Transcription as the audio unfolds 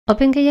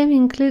OpenKM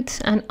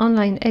includes an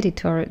online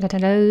editor that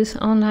allows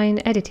online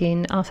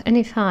editing of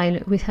any file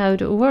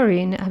without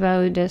worrying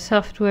about the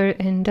software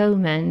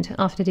endowment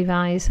of the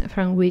device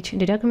from which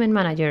the document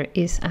manager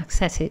is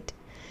accessed.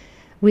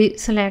 We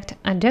select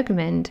a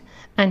document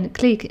and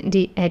click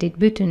the Edit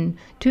button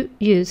to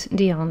use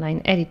the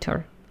online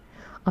editor.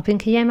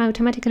 OpenKM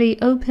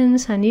automatically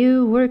opens a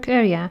new work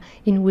area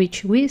in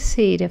which we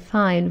see the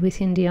file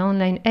within the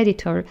online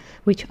editor,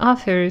 which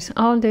offers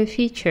all the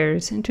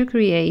features to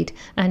create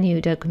a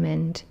new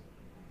document.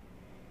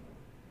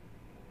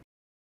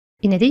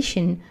 In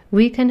addition,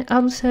 we can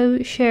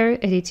also share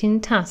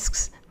editing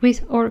tasks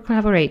with our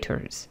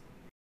collaborators.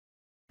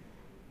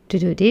 To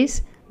do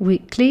this, we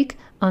click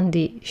on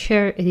the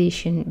Share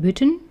Edition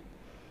button.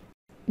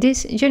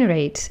 This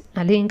generates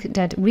a link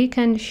that we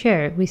can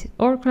share with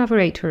our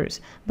collaborators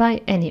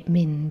by any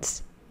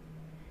means.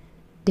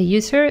 The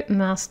user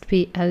must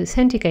be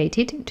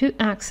authenticated to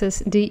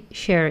access the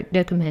shared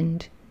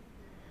document.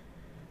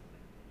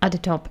 At the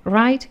top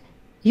right,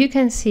 you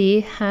can see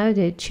how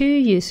the two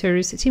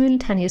users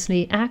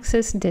simultaneously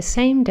access the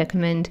same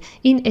document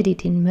in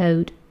editing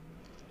mode.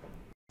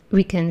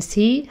 We can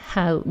see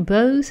how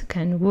both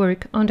can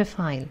work on the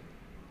file.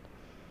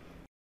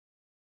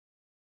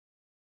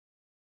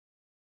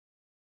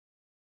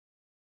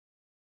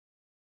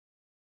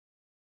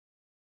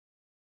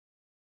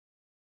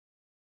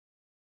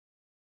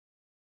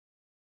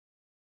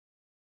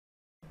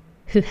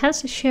 Who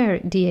has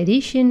shared the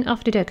edition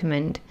of the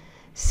document,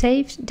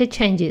 saves the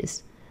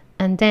changes,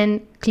 and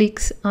then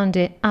clicks on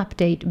the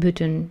Update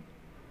button.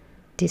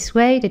 This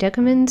way, the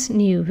document's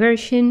new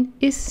version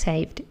is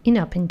saved in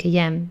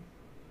OpenKM.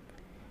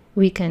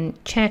 We can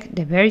check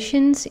the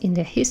versions in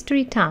the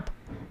History tab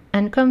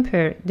and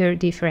compare their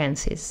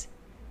differences.